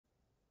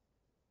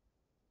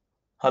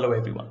Hello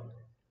everyone.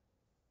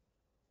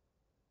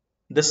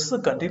 This is a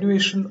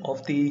continuation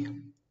of the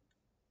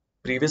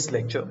previous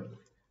lecture.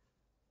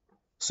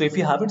 So if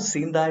you haven't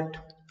seen that,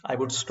 I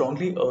would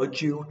strongly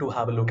urge you to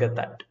have a look at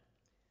that.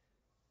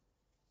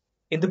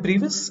 In the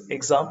previous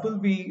example,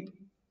 we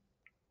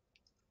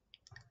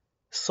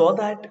saw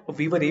that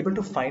we were able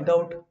to find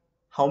out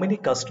how many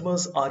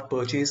customers are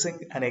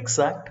purchasing an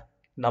exact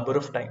number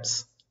of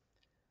times.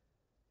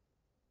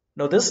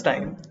 Now this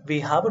time we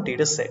have a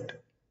data set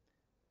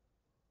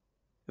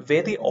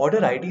where the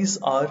order IDs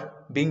are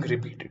being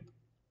repeated.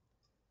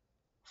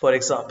 For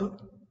example,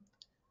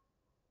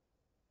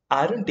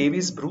 Aaron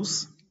Davies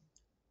Bruce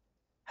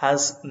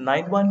has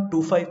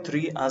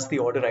 91253 as the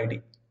order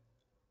ID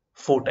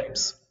 4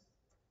 times.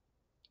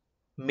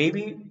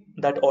 Maybe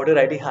that order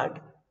ID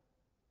had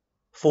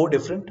 4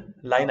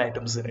 different line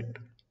items in it.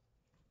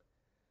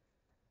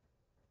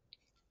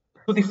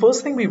 So the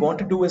first thing we want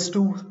to do is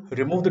to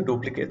remove the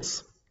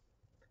duplicates.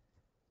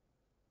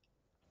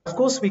 Of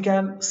course, we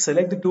can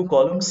select the two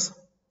columns,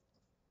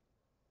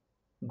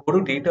 go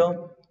to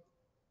data,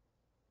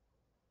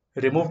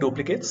 remove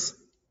duplicates,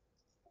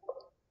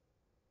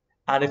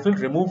 and it will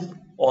remove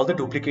all the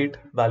duplicate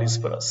values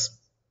for us.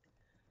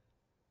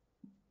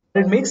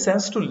 It makes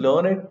sense to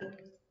learn it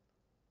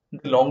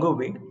the longer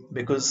way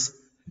because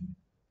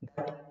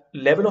that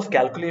level of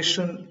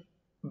calculation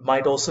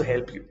might also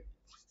help you.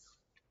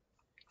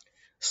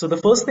 So the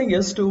first thing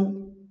is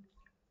to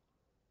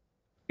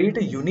create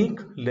a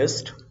unique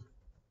list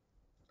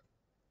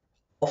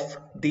of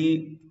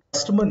the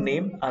customer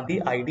name and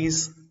the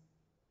IDs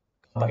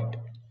combined.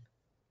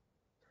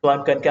 So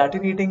I'm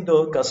concatenating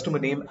the customer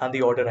name and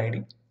the order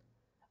ID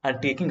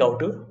and taking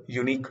out a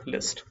unique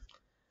list,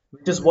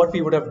 which is what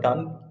we would have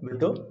done with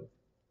the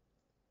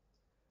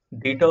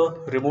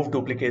data remove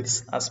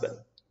duplicates as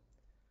well.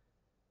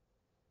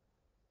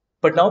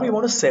 But now we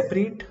want to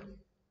separate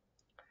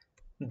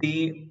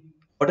the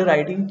order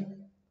ID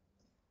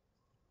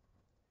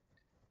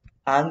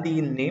and the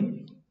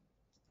name.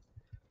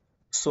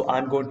 So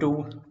I'm going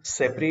to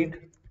separate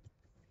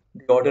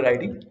the order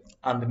ID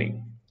and the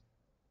name.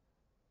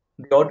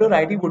 The order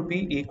ID would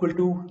be equal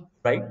to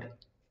right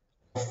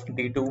of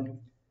D2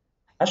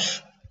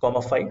 hash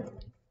comma 5,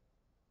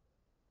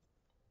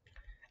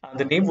 and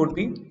the name would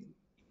be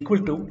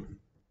equal to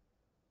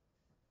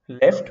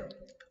left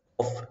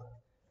of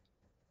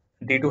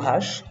D2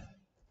 hash.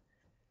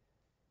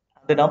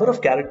 The number of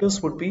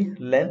characters would be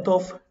length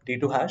of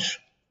D2 hash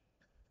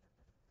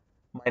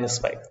minus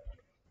 5.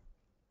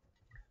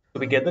 So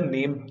we get the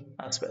name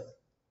as well.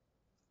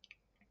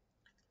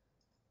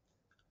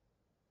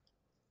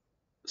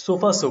 So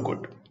far so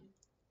good.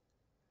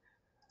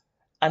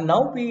 And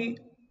now we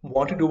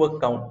want to do a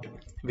count,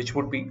 which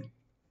would be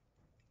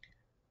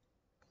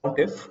count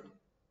if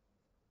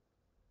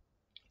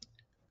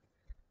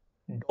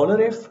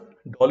 $f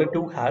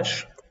 $2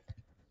 hash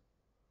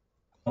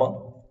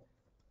comma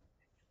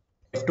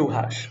f2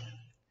 hash.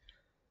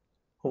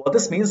 What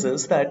this means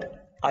is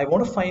that I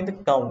want to find the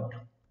count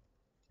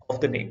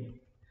of the name.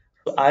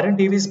 So Aaron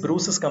Davies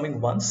Bruce is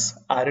coming once,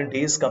 Aaron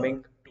Day is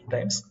coming 2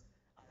 times,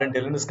 Aaron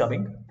Dillon is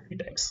coming 3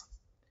 times.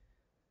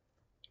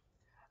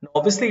 Now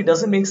obviously it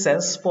doesn't make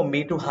sense for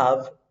me to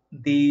have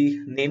the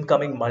name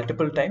coming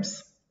multiple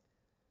times.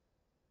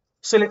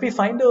 So let me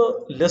find a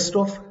list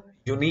of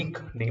unique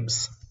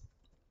names.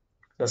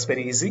 That's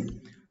very easy.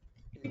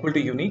 Equal to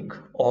unique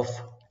of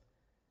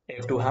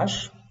f2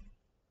 hash.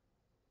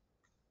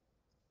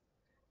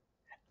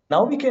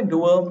 Now we can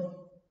do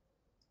a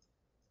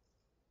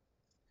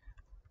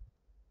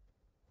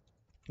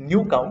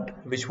new count,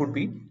 which would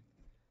be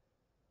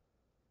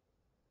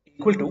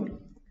equal to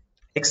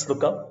x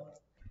lookup,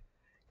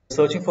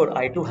 searching for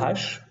I2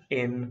 hash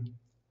in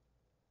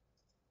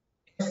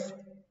F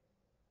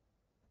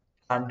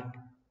and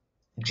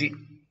G.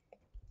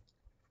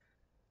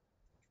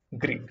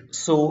 Great.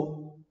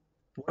 So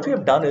what we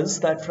have done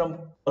is that from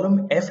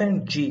column F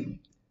and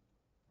G,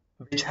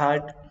 which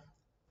had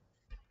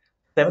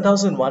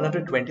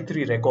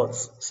 7,123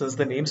 records since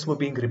the names were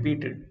being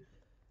repeated,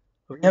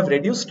 we have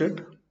reduced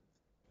it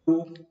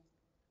to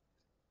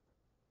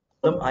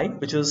column I,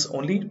 which is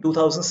only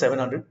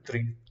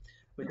 2,703,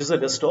 which is a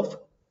list of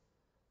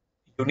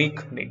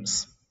unique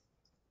names.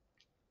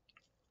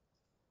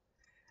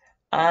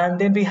 And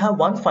then we have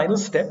one final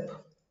step.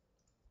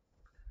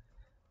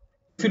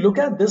 If you look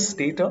at this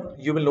data,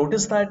 you will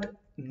notice that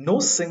no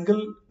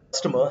single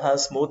customer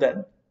has more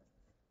than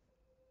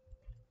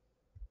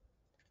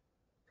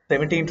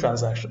 17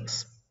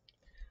 transactions.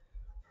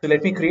 So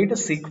let me create a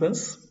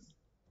sequence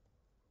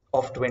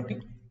of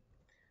 20.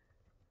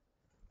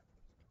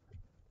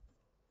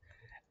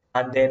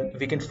 And then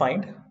we can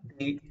find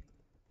the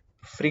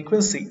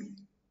frequency,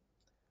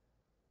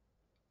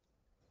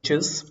 which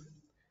is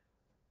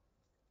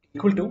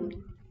equal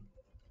to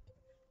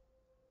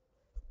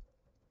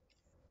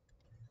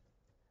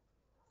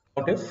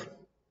count if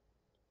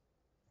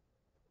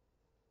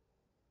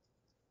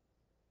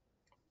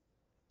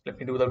let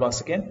me do that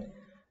once again,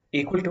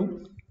 equal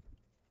to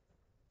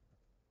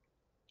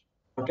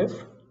count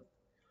if,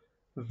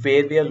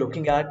 where we are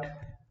looking at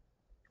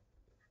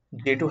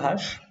J2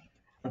 hash,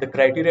 and the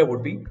criteria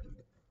would be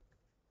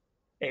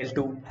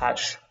L2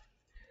 hash.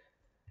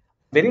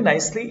 Very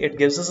nicely, it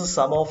gives us a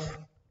sum of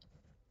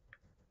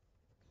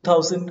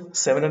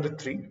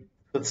 2703.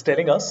 So it's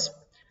telling us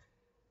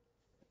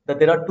that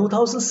there are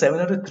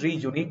 2703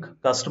 unique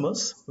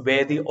customers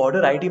where the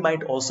order ID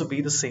might also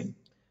be the same.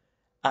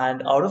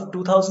 And out of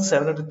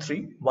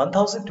 2703,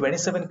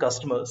 1027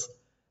 customers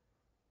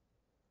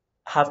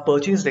have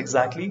purchased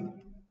exactly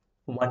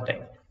one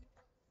time.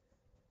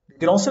 You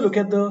can also look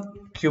at the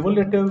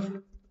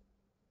cumulative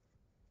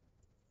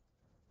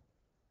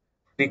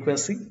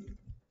frequency,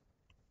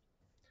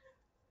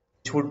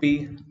 which would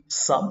be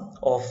sum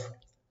of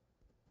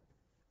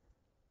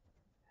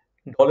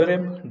 $M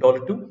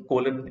 $2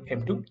 colon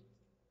M2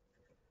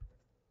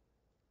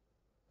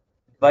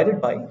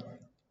 divided by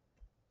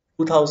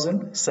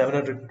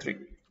 2703.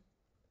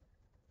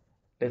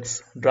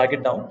 Let's drag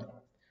it down.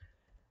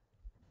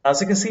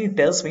 As you can see, it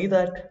tells me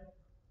that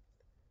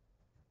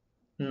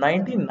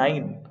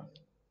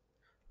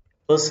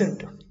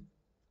 99%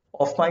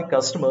 of my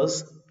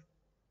customers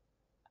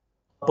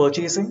are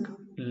purchasing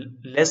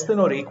less than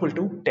or equal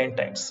to 10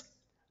 times.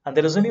 And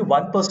there is only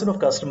 1% of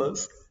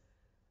customers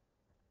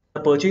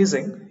are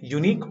purchasing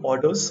unique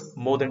orders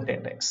more than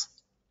 10 times.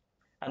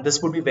 And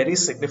this would be very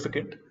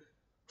significant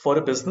for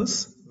a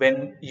business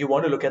when you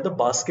want to look at the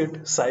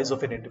basket size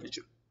of an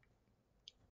individual.